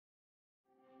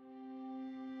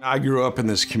I grew up in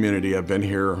this community. I've been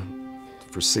here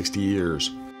for 60 years.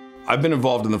 I've been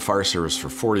involved in the fire service for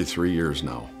 43 years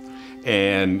now.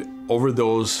 And over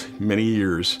those many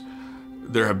years,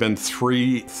 there have been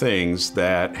three things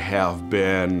that have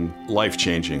been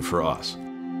life-changing for us.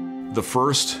 The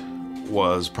first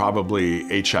was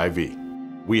probably HIV.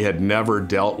 We had never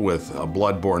dealt with a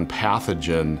bloodborne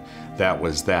pathogen that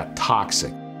was that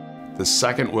toxic. The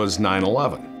second was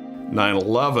 9/11.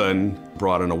 9/11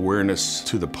 brought an awareness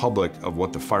to the public of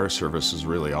what the fire service is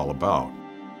really all about.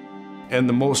 And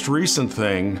the most recent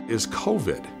thing is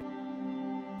COVID.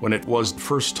 When it was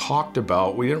first talked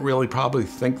about, we didn't really probably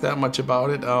think that much about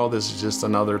it. Oh, this is just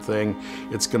another thing,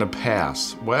 it's gonna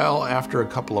pass. Well, after a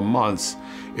couple of months,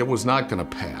 it was not gonna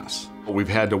pass. We've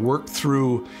had to work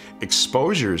through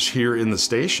exposures here in the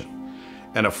station.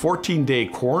 And a 14-day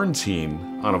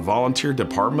quarantine on a volunteer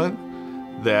department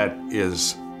that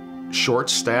is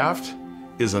short-staffed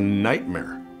is a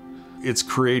nightmare. It's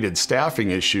created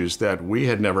staffing issues that we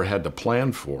had never had to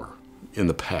plan for in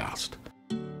the past.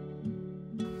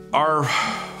 Our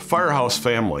firehouse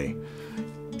family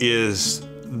is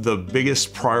the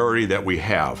biggest priority that we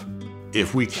have.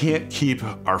 If we can't keep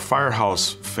our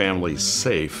firehouse family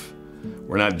safe,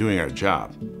 we're not doing our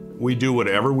job. We do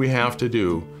whatever we have to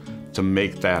do to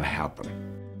make that happen.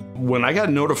 When I got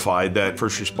notified that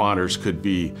first responders could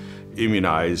be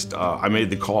immunized, I made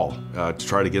the call to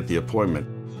try to get the appointment.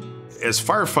 As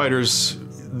firefighters,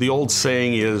 the old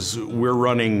saying is, we're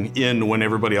running in when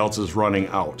everybody else is running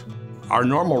out. Our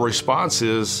normal response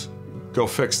is, go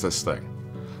fix this thing.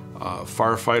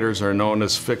 Firefighters are known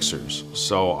as fixers.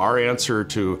 So our answer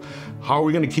to how are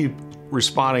we going to keep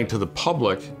responding to the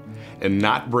public and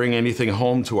not bring anything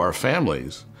home to our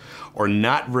families, or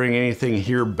not bring anything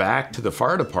here back to the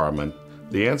fire department,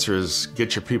 the answer is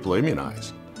get your people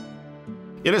immunized.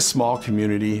 In a small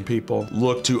community, people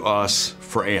look to us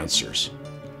for answers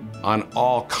on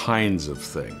all kinds of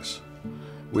things.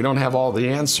 We don't have all the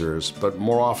answers, but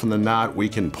more often than not, we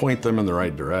can point them in the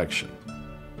right direction.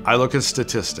 I look at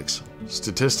statistics.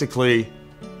 Statistically,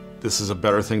 this is a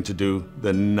better thing to do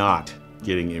than not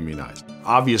getting immunized.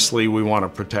 Obviously, we want to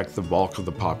protect the bulk of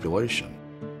the population.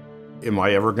 Am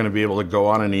I ever going to be able to go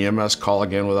on an EMS call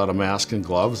again without a mask and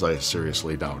gloves? I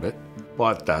seriously doubt it.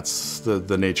 But that's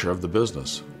the nature of the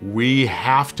business. We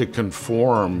have to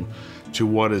conform to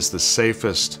what is the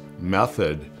safest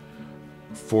method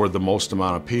for the most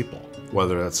amount of people,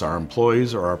 whether that's our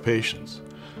employees or our patients.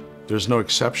 There's no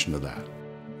exception to that.